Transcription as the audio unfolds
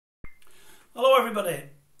Hello everybody.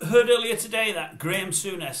 Heard earlier today that Graeme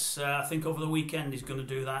SOUNESS, I think over the weekend, is going to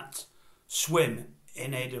do that swim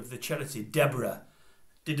in aid of the charity DEBRA.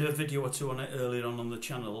 Did a video or two on it earlier on the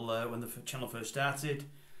channel when the channel first started.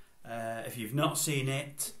 If you've not seen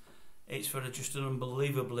it, it's for just an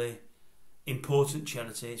unbelievably important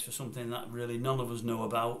charity. It's for something that really none of us know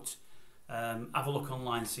about. Have a look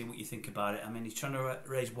online, see what you think about it. I mean, he's trying to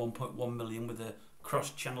raise 1.1 million with a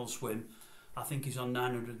cross-channel swim. I think he's on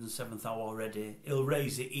 907th hour already. He'll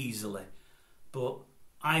raise it easily. But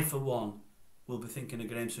I, for one, will be thinking of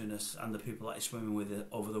Graeme SOUNESS and the people that he's swimming with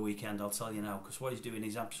over the weekend, I'll tell you now, because what he's doing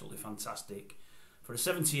is absolutely fantastic. For a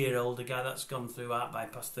 70-year-old, a guy that's gone through heart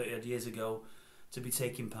bypass 30 odd years ago, to be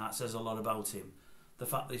taking part says a lot about him. The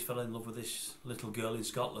fact that he fell in love with this little girl in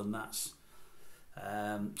Scotland, that's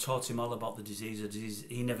taught him all about the disease, a disease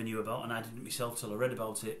he never knew about, and I didn't myself till I read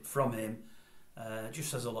about it from him. Just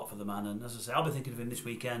says a lot for the man, and as I say, I'll be thinking of him this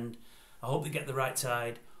weekend. I hope they get the right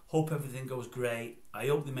tide, hope everything goes great. I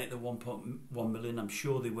hope they make the 1.1 million, I'm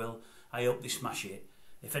sure they will. I hope they smash it.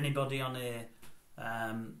 If anybody on here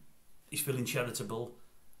is feeling charitable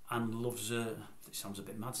and loves it sounds a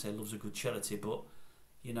bit mad to say loves a good charity, but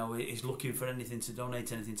you know, is looking for anything to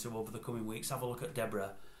donate anything to over the coming weeks, have a look at DEBRA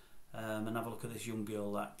and have a look at this young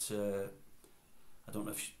girl that I don't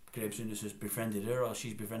know if Graeme SOUNESS has befriended her or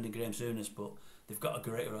she's befriended Graeme SOUNESS, but they've got a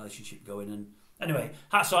great relationship going. And anyway,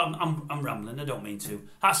 hats off. I'm rambling, I don't mean to.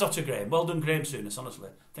 Hats off to Graeme. Well done, Graeme SOUNESS, honestly.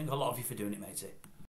 Thank a lot of you for doing it, matey.